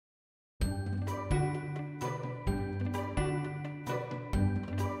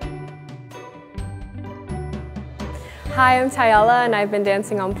Hi, I'm Taela and I've been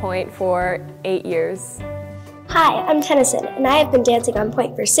dancing on Pointe for 8 years. Hi, I'm Tennyson and I have been dancing on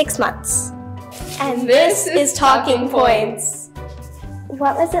Pointe for 6 months. And this is Talking Points.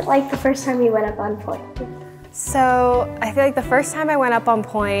 What was it like the first time you went up on Pointe? So I feel like the first time I went up on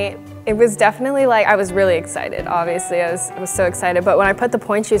Pointe, it was definitely like, I was really excited, obviously. I was so excited, but when I put the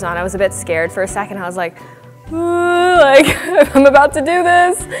pointe shoes on, I was a bit scared for a second. I was like, I'm about to do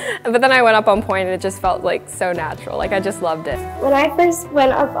this. But then I went up on Pointe and it just felt like so natural. Like I just loved it. When I first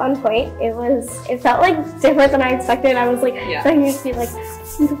went up on Pointe, it felt like different than I expected. I was like, expecting it to be like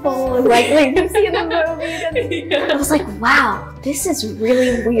beautiful and like you see in the movie. I was like, wow, this is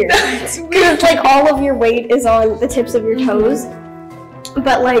really weird. Because like all of your weight is on the tips of your toes.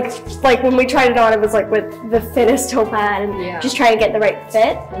 But like when we tried it on, it was like with the thinnest toe pad and just trying to get the right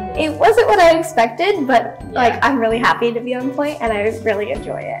fit. It wasn't what I expected, but like I'm really happy to be on Pointe and I really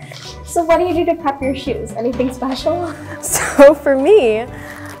enjoy it. So what do you do to prep your shoes? Anything special? So for me,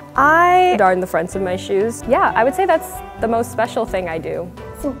 I darn the fronts of my shoes. Yeah, I would say that's the most special thing I do.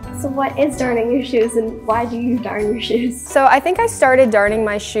 So what is darning your shoes and why do you darn your shoes? So I think I started darning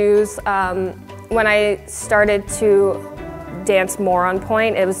my shoes when I started to dance more on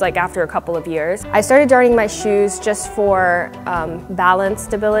Pointe. It was like after a couple of years. I started darning my shoes just for balance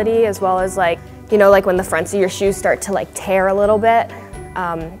stability, as well as like, you know, like when the fronts of your shoes start to like tear a little bit,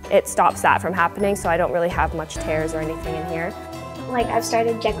 it stops that from happening, so I don't really have much tears or anything in here. Like I've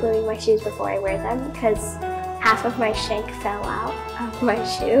started jet gluing my shoes before I wear them because half of my shank fell out of my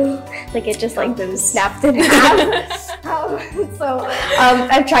shoe. Like it just like snapped in half.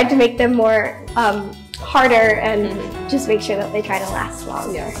 I've tried to make them more harder and just make sure that they try to last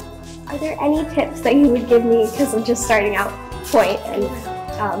longer. Are there any tips that you would give me because I'm just starting out Pointe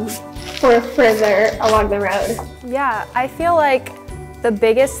and for further along the road? Yeah, I feel like the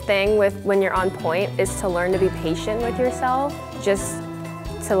biggest thing when you're on Pointe is to learn to be patient with yourself, just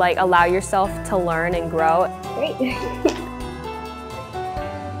to like allow yourself to learn and grow. Great.